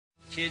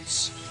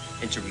kids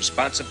into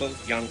responsible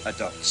young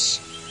adults.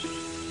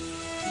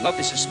 Love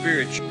is a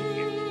spiritual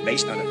gift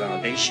based on a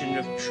foundation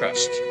of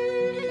trust.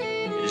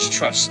 It is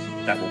trust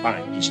that will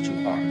bind these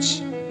two hearts.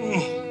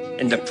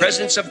 In the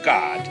presence of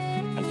God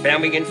and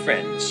family and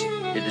friends,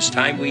 it is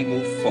time we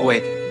move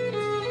forward.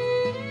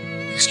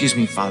 Wait. Excuse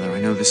me, Father. I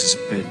know this is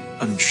a bit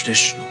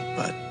untraditional,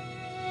 but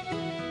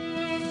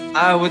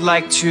I would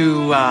like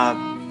to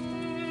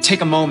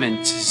take a moment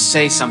to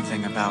say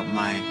something about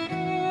my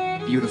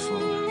beautiful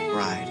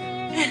bride.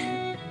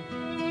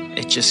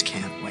 It just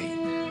can't wait.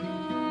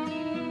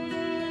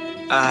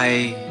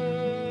 I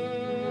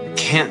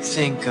can't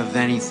think of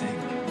anything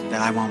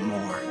that I want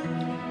more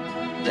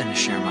than to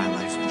share my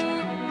life with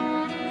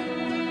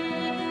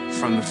you.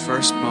 From the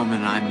first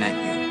moment I met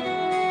you,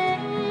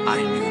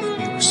 I knew that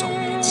we were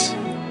soulmates.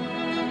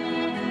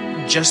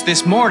 Just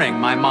this morning,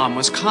 my mom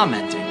was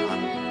commenting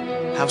on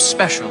how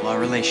special our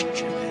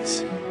relationship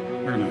is.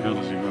 Where in the hell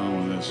is he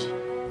going with this?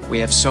 We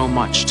have so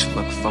much to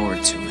look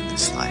forward to in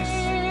this life.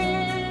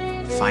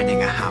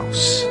 Finding a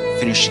house,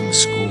 finishing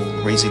school,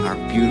 raising our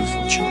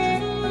beautiful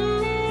children,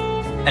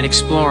 and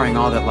exploring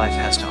all that life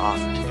has to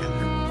offer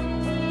together.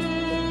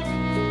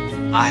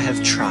 I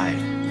have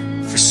tried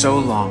for so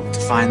long to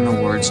find the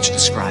words to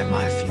describe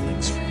my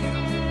feelings for you.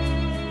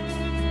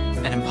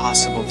 An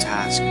impossible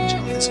task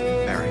until this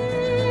very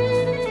moment.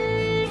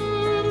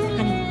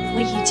 Honey,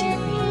 what are you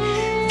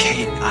doing?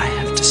 Kate, I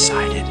have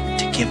decided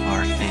to give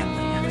our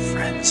family and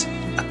friends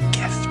a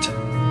gift.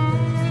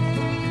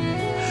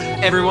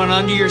 Everyone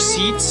under your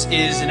seats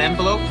is an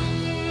envelope.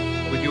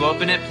 Would you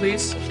open it,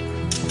 please?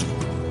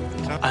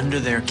 Under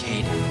there,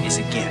 Kate, is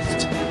a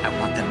gift I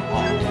want them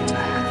all to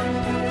have.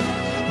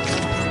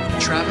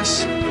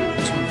 Travis,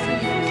 this one for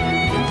you.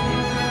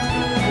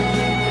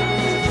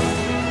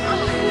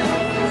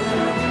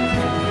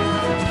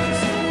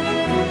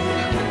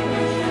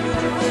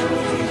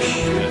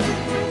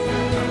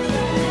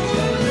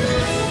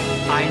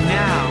 I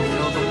now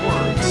know the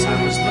words I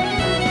was looking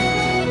for.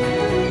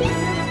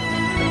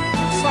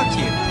 Fuck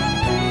you.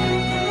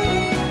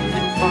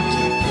 And fuck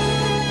you.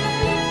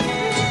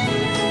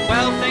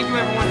 Well, thank you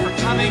everyone for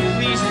coming.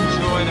 Please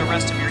enjoy the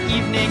rest of your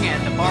evening,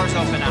 and the bar's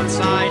open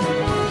outside.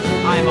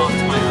 I am off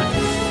to my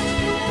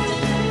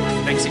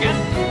honeymoon. Thanks again.